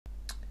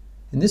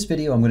In this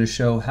video, I'm going to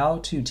show how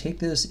to take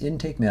this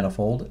intake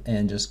manifold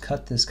and just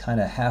cut this kind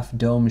of half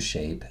dome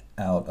shape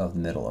out of the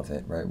middle of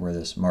it, right where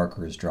this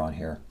marker is drawn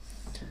here.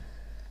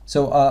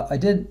 So I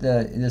did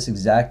this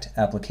exact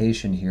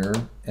application here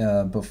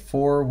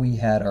before we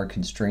had our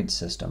constraint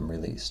system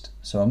released.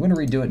 So I'm going to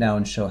redo it now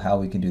and show how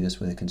we can do this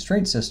with a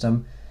constraint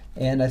system,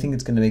 and I think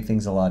it's going to make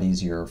things a lot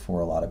easier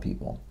for a lot of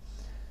people.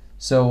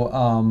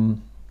 So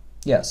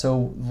yeah, so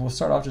we'll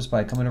start off just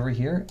by coming over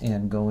here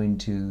and going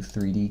to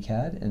 3D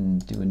CAD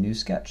and do a new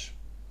sketch.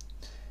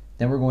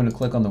 Then we're going to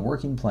click on the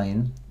working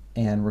plane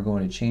and we're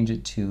going to change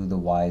it to the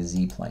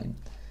YZ plane.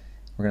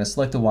 We're going to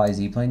select the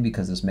YZ plane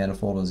because this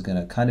manifold is going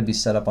to kind of be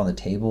set up on the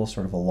table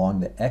sort of along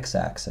the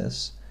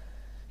x-axis.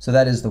 So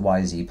that is the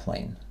YZ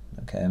plane,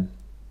 okay?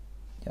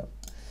 Yep.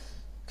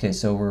 Okay,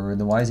 so we're in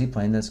the YZ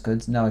plane, that's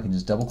good. So now I can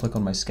just double click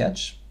on my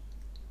sketch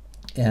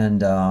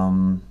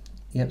and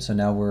yep, so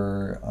now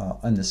we're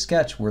on the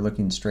sketch, we're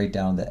looking straight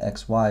down the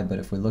XY, but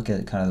if we look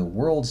at kind of the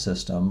world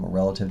system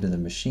relative to the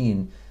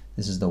machine,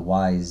 this is the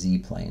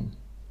YZ plane.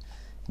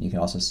 And you can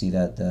also see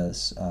that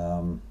this,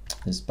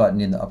 this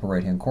button in the upper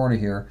right hand corner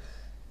here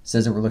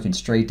says that we're looking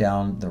straight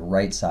down the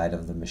right side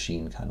of the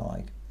machine, kind of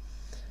like.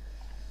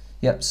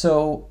 Yep,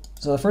 so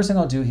the first thing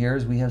I'll do here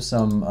is we have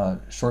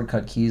some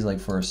shortcut keys, like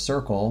for a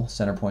circle,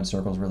 center point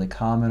circle is really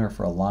common, or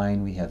for a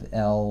line we have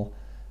L.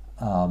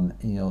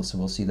 So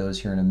we'll see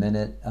those here in a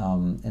minute.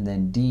 And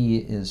then D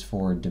is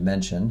for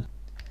dimension.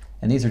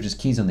 And these are just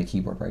keys on the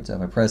keyboard, right? So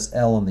if I press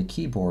L on the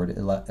keyboard,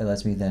 it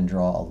lets me then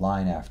draw a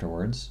line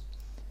afterwards.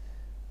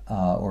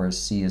 Or a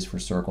C is for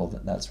circle,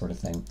 that sort of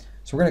thing.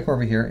 So we're going to come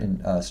over here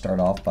and start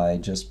off by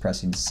just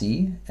pressing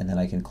C, and then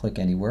I can click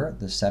anywhere.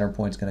 The center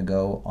point is going to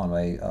go on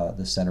my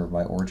the center of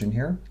my origin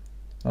here.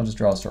 I'll just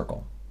draw a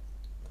circle.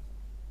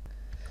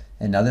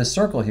 And now this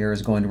circle here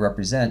is going to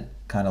represent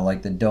kind of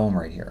like the dome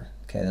right here.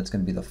 Okay, that's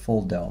going to be the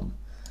full dome.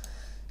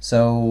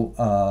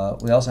 So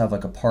we also have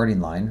like a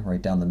parting line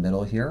right down the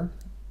middle here.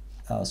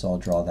 So I'll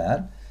draw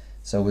that.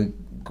 So we're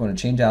going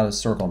to change out of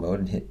circle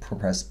mode and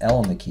press L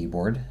on the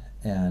keyboard.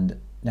 And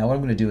now what I'm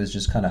going to do is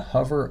just kind of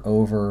hover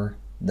over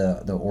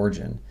the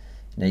origin.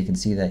 Now you can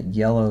see that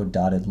yellow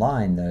dotted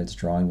line that it's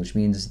drawing, which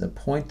means the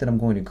point that I'm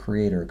going to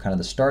create, or kind of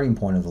the starting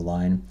point of the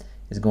line,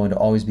 is going to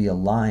always be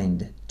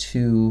aligned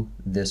to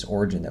this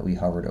origin that we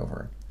hovered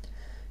over.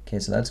 Okay,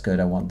 so that's good,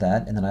 I want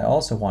that. And then I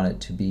also want it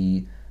to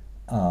be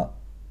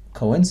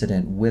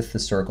coincident with the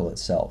circle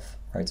itself,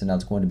 right? So now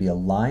it's going to be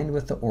aligned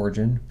with the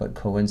origin, but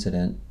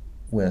coincident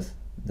with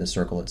the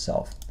circle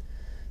itself.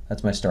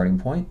 That's my starting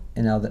point.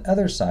 And now the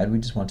other side, we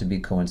just want to be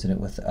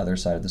coincident with the other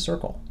side of the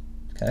circle,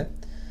 okay?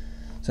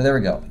 So there we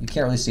go. You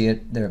can't really see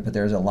it there, but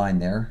there's a line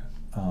there.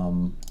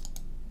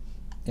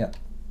 Yeah.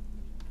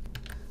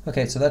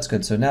 Okay, so that's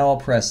good. So now I'll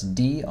press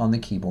D on the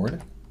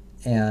keyboard,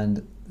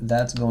 and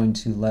that's going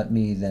to let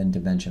me then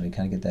dimension. We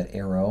kind of get that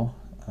arrow,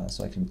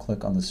 so I can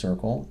click on the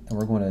circle, and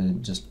we're going to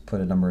just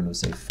put a number in,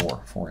 let's say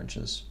 4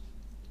 inches.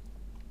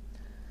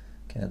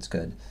 Okay, that's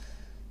good.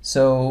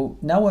 So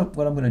now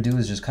what I'm going to do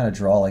is just kind of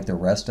draw like the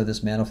rest of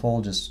this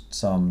manifold, just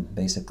some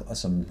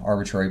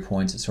arbitrary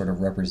points that sort of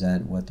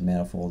represent what the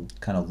manifold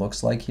kind of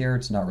looks like here.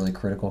 It's not really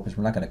critical because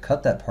we're not going to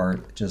cut that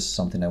part, just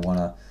something I want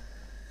to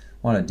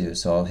do.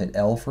 So I'll hit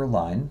L for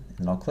line,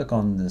 and I'll click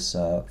on this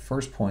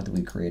first point that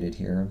we created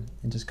here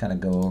and just kind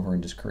of go over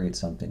and just create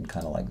something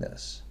kind of like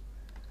this.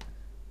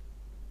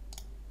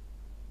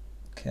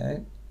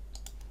 Okay.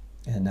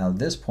 And now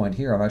this point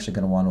here, I'm actually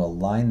going to want to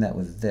align that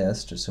with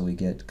this, just so we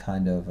get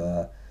kind of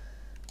a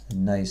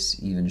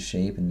nice even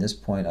shape. And this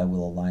point, I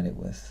will align it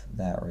with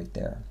that right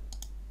there.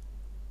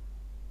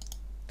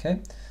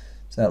 Okay,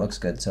 so that looks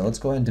good. So let's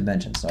go ahead and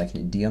dimension. So I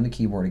can hit D on the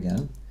keyboard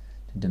again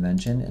to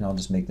dimension, and I'll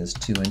just make this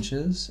 2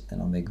 inches,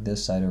 and I'll make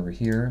this side over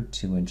here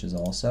 2 inches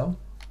also.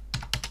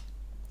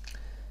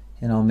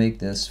 And I'll make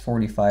this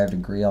 45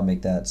 degree, I'll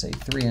make that say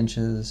 3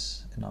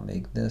 inches, and I'll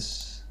make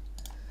this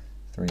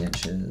 3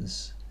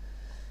 inches.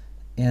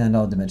 And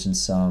I'll dimension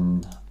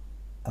some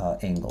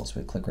angles.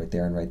 We click right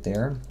there,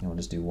 and we'll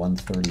just do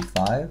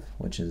 135,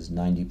 which is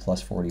 90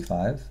 plus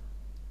 45.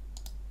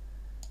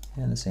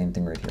 And the same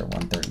thing right here,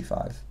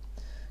 135.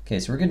 Okay,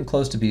 so we're getting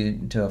close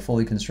to a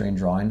fully constrained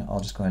drawing.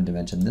 I'll just go ahead and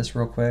dimension this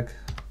real quick.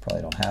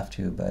 Probably don't have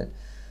to, but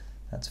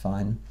that's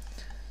fine.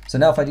 So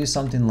now if I do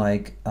something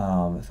like,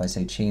 if I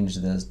say change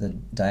the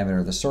diameter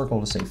of the circle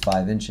to say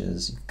 5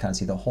 inches, you can kind of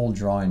see the whole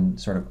drawing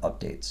sort of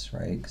updates,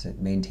 right? Because it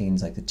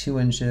maintains like the 2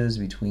 inches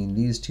between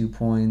these 2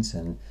 points,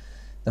 and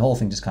the whole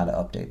thing just kind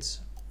of updates.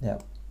 Yeah.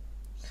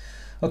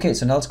 Okay,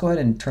 so now let's go ahead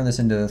and turn this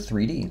into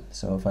 3D.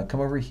 So if I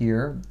come over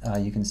here,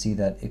 you can see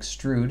that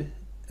extrude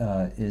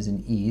is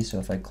an E. So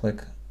if I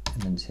click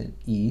and then hit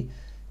E,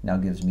 now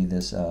gives me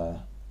this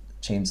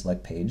chain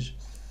select page.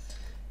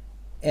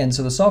 And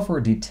so the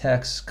software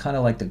detects kind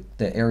of like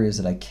the areas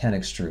that I can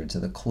extrude, so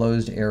the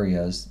closed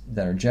areas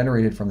that are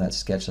generated from that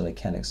sketch that I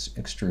can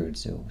extrude.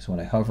 So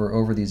when I hover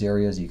over these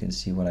areas, you can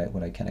see what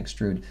I can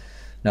extrude.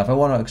 Now if I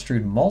want to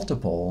extrude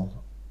multiple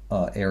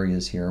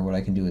areas here, what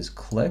I can do is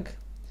click,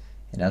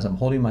 and as I'm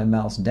holding my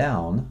mouse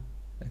down,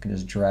 I can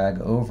just drag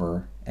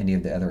over any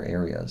of the other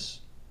areas.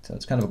 So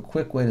it's kind of a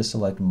quick way to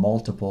select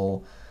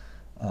multiple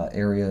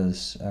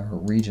areas or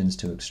regions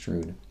to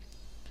extrude.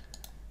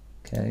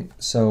 Okay,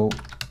 so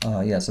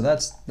yeah, so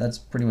that's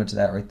pretty much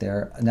that right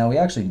there. Now we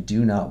actually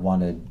do not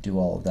want to do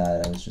all of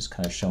that. I was just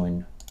kind of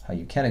showing how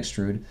you can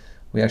extrude.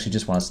 We actually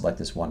just want to select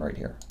this one right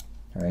here.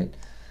 All right,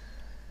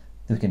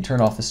 then we can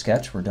turn off the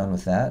sketch. We're done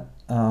with that.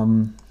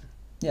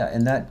 Yeah,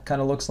 and that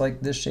kind of looks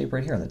like this shape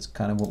right here. That's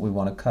kind of what we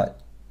want to cut,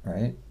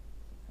 right?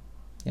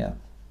 Yeah.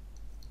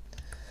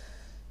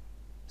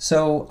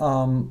 So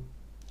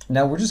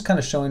now we're just kind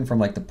of showing from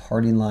like the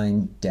parting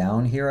line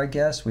down here, I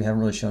guess. We haven't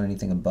really shown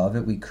anything above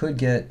it. We could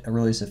get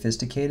really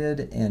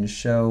sophisticated and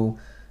show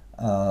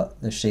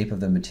the shape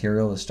of the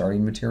material, the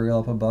starting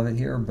material up above it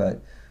here,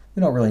 but we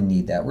don't really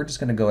need that. We're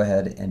just going to go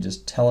ahead and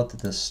just tell it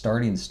that the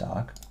starting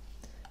stock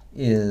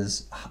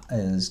is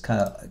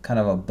kind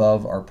of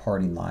above our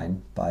parting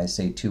line by,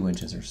 say, 2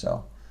 inches or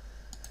so.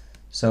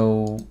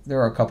 So there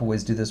are a couple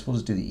ways to do this. We'll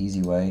just do the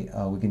easy way.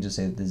 We can just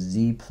say the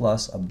Z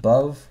plus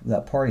above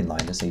that parting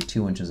line to say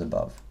 2 inches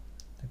above.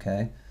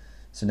 Okay.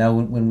 So now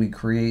when we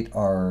create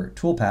our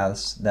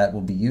toolpaths, that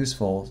will be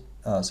useful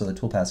so the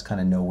toolpaths kind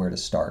of know where to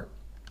start.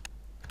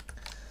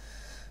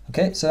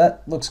 Okay, so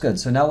that looks good.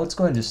 So now let's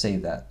go ahead and just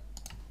save that.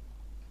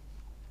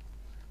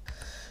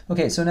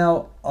 Okay, so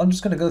now I'm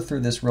just going to go through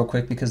this real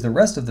quick because the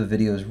rest of the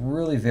video is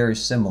really very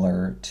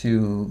similar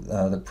to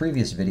the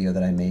previous video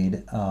that I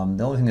made.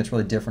 The only thing that's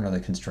really different are the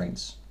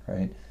constraints,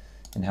 right?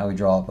 And how we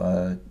draw up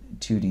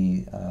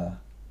 2D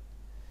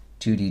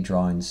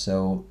drawings.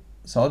 So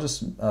I'll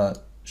just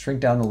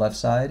shrink down the left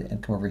side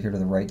and come over here to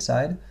the right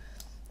side.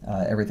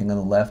 Everything on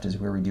the left is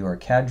where we do our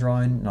CAD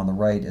drawing, and on the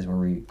right is where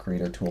we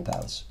create our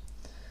toolpaths.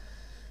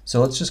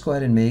 So let's just go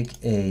ahead and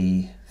make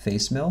a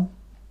face mill.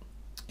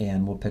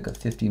 And we'll pick a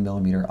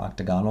 50mm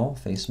octagonal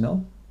face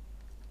mill.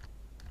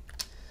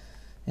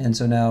 And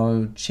so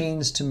now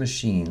chains to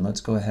machine.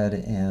 Let's go ahead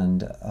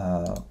and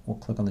we'll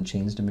click on the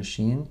chains to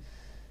machine.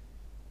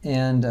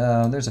 And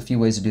there's a few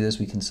ways to do this.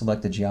 We can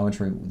select the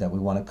geometry that we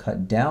want to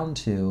cut down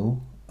to,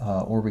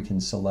 or we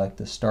can select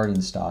the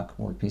starting stock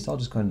workpiece. I'll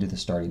just go ahead and do the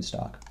starting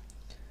stock.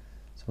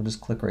 So we'll just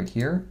click right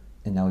here,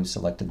 and now we've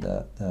selected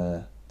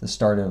the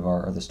start of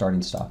our, or the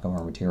starting stock of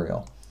our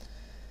material.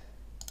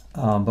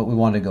 But we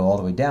want to go all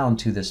the way down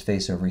to this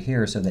face over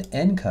here. So the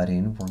end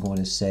cutting, we're going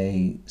to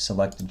say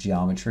select the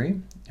geometry,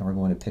 and we're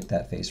going to pick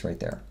that face right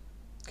there.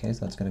 Okay,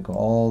 so that's going to go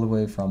all the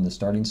way from the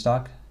starting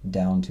stock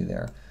down to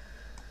there.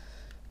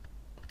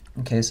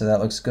 Okay, so that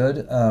looks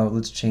good.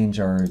 Let's change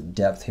our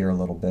depth here a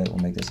little bit. We'll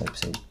make this like,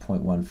 say,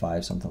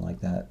 0.15, something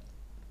like that.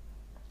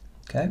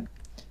 Okay,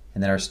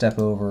 and then our step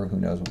over, who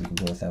knows what we can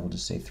go with that. We'll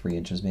just say 3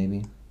 inches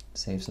maybe,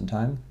 save some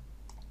time.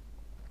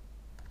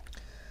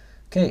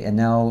 Okay, and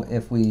now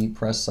if we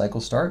press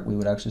cycle start, we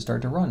would actually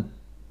start to run.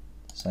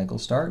 Cycle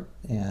start,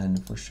 and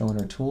if we're showing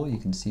our tool, you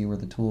can see where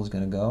the tool is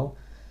going to go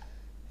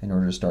in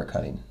order to start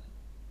cutting.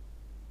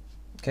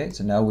 Okay,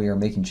 so now we are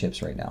making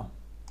chips right now.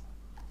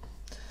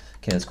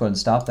 Okay, let's go ahead and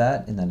stop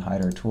that and then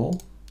hide our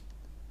tool.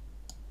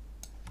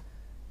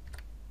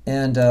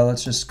 And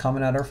let's just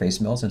comment out our face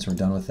mill since we're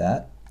done with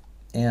that.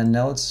 And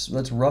now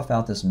let's rough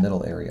out this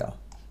middle area.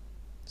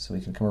 So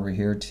we can come over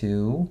here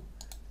to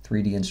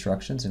 3D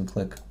instructions and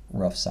click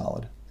rough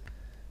solid.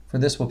 For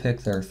this, we'll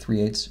pick their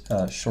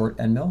 3/8 short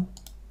end mill.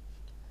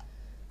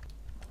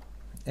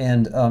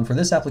 And for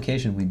this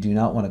application, we do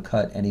not want to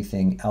cut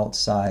anything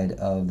outside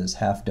of this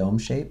half dome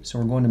shape, so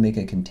we're going to make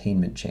a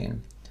containment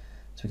chain.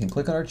 So we can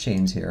click on our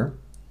chains here.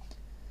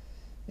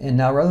 And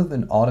now rather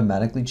than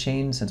automatically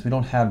chain, since we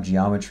don't have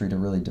geometry to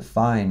really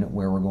define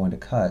where we're going to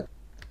cut,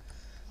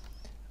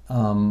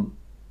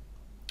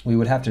 we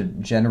would have to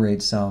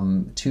generate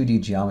some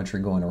 2D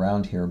geometry going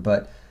around here,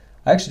 but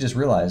I actually just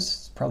realized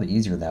it's probably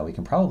easier than that. We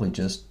can probably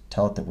just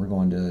tell it that we're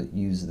going to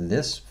use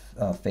this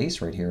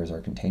face right here as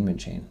our containment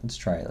chain. Let's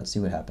try it. Let's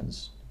see what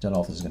happens. Don't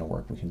know if this is going to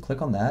work. We can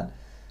click on that,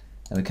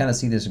 and we kind of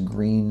see this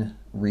green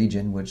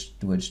region, which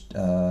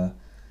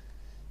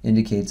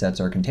indicates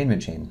that's our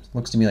containment chain.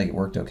 Looks to me like it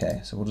worked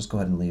okay, so we'll just go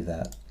ahead and leave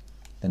that.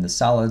 Then the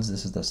solids,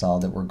 this is the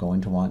solid that we're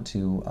going to want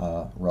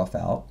to rough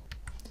out.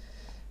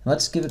 And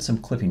let's give it some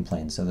clipping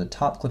planes. So the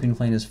top clipping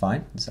plane is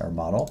fine. It's our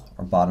model.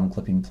 Our bottom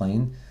clipping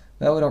plane,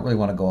 well, we don't really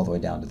want to go all the way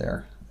down to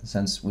there.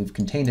 Since we've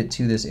contained it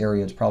to this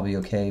area, it's probably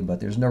okay, but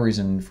there's no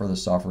reason for the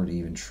software to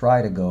even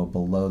try to go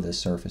below this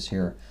surface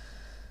here.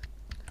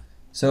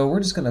 So we're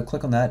just going to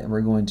click on that, and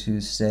we're going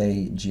to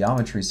say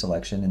geometry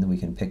selection, and then we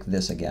can pick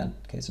this again.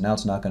 Okay, so now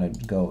it's not going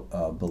to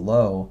go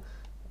below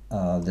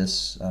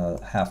this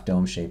half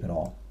dome shape at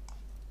all.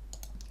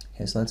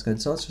 Okay, so that's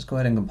good. So let's just go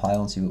ahead and compile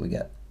and see what we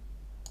get.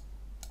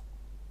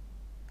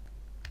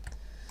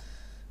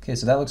 Okay,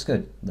 so that looks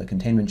good. The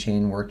containment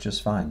chain worked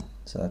just fine.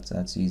 So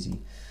that's easy.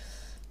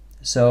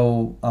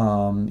 So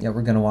yeah,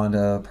 we're going to want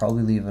to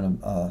probably leave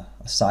a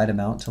side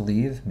amount to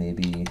leave,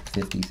 maybe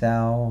 50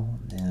 thou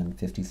and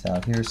 50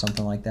 thou here,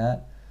 something like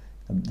that.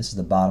 This is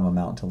the bottom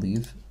amount to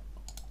leave.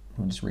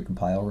 We'll just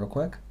recompile real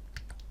quick.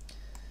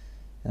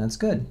 And that's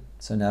good.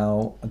 So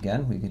now,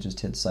 again, we could just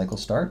hit cycle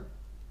start,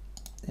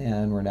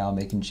 and we're now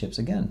making chips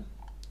again,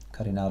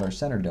 cutting out our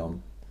center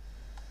dome.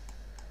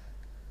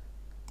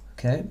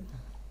 Okay,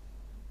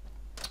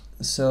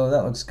 so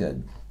that looks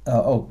good.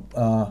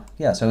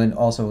 Yeah, so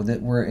also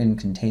that we're in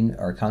contain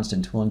our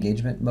constant tool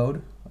engagement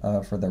mode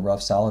for the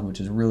rough solid,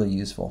 which is really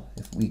useful.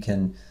 If we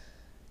can,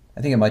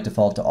 I think it might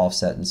default to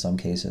offset in some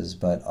cases,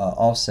 but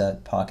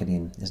offset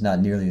pocketing is not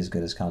nearly as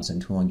good as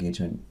constant tool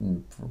engagement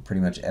for pretty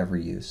much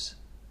every use.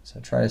 So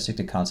try to stick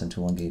to constant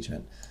tool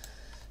engagement.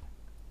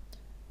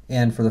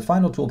 And for the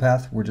final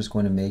toolpath, we're just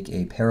going to make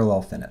a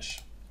parallel finish.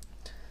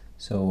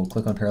 So we'll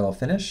click on parallel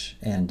finish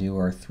and do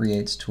our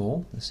 3/8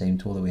 tool, the same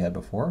tool that we had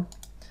before.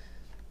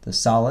 The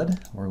solid,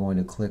 we're going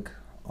to click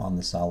on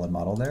the solid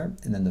model there.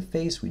 And then the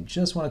face, we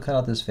just want to cut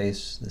out this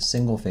face, the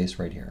single face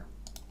right here.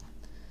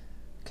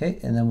 Okay,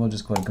 and then we'll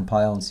just go ahead and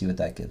compile and see what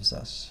that gives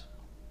us.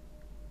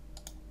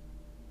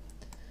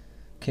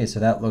 Okay, so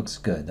that looks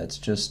good. That's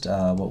just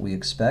what we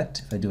expect.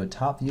 If I do a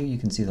top view, you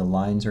can see the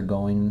lines are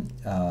going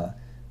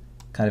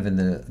kind of in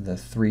the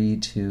 3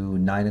 to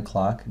 9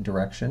 o'clock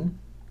direction.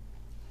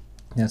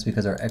 That's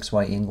because our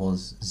XY angle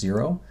is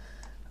 0.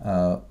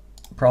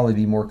 Probably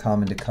be more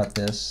common to cut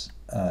this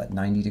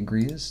 90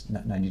 degrees,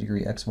 90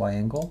 degree XY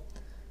angle.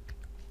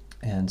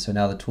 And so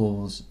now the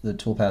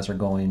toolpaths are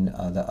going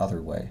the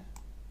other way,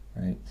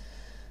 right?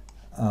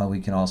 We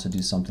can also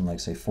do something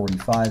like, say,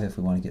 45 if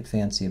we want to get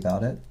fancy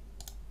about it.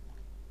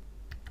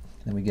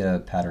 Then we get a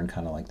pattern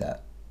kind of like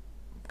that.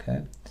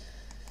 Okay,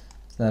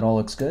 so that all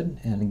looks good.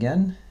 And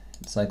again,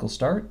 cycle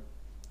start.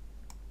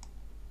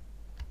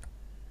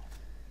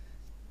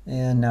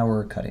 And now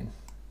we're cutting.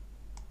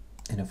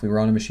 And if we were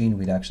on a machine,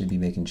 we'd actually be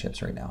making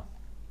chips right now.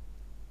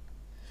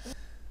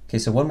 Okay,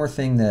 so one more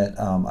thing that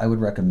I would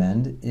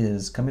recommend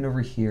is coming over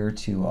here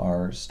to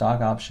our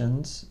stock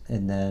options,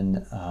 and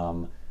then,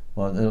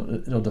 well,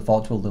 it'll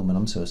default to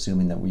aluminum, so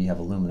assuming that we have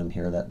aluminum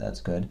here,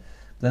 that's good.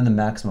 But then the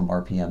maximum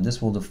RPM,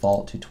 this will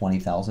default to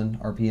 20,000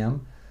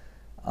 RPM.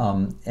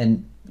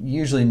 And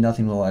usually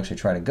nothing will actually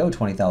try to go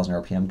 20,000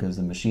 RPM because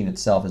the machine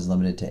itself is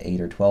limited to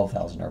 8 or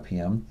 12,000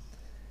 RPM.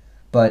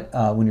 But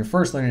when you're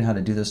first learning how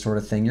to do this sort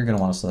of thing, you're going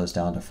to want to slow this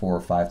down to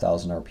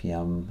 4,000 or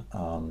 5,000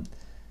 RPM.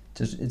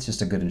 It's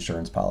just a good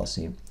insurance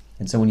policy.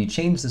 And so when you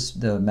change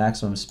the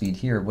maximum speed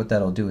here, what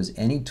that'll do is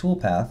any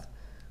toolpath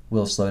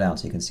will slow down.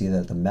 So you can see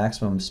that the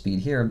maximum speed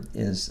here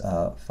is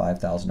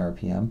 5,000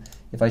 RPM.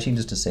 If I change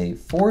this to, say,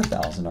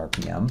 4,000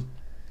 RPM,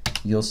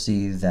 you'll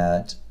see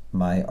that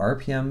my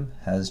RPM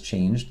has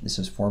changed. This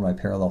is for my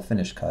parallel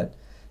finish cut.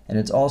 And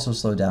it's also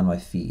slowed down my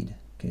feed.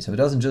 Okay, so it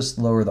doesn't just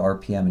lower the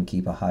RPM and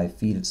keep a high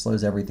feed, it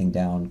slows everything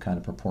down kind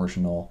of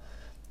proportional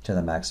to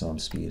the maximum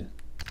speed.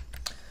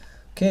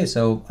 Okay,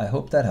 so I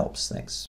hope that helps. Thanks.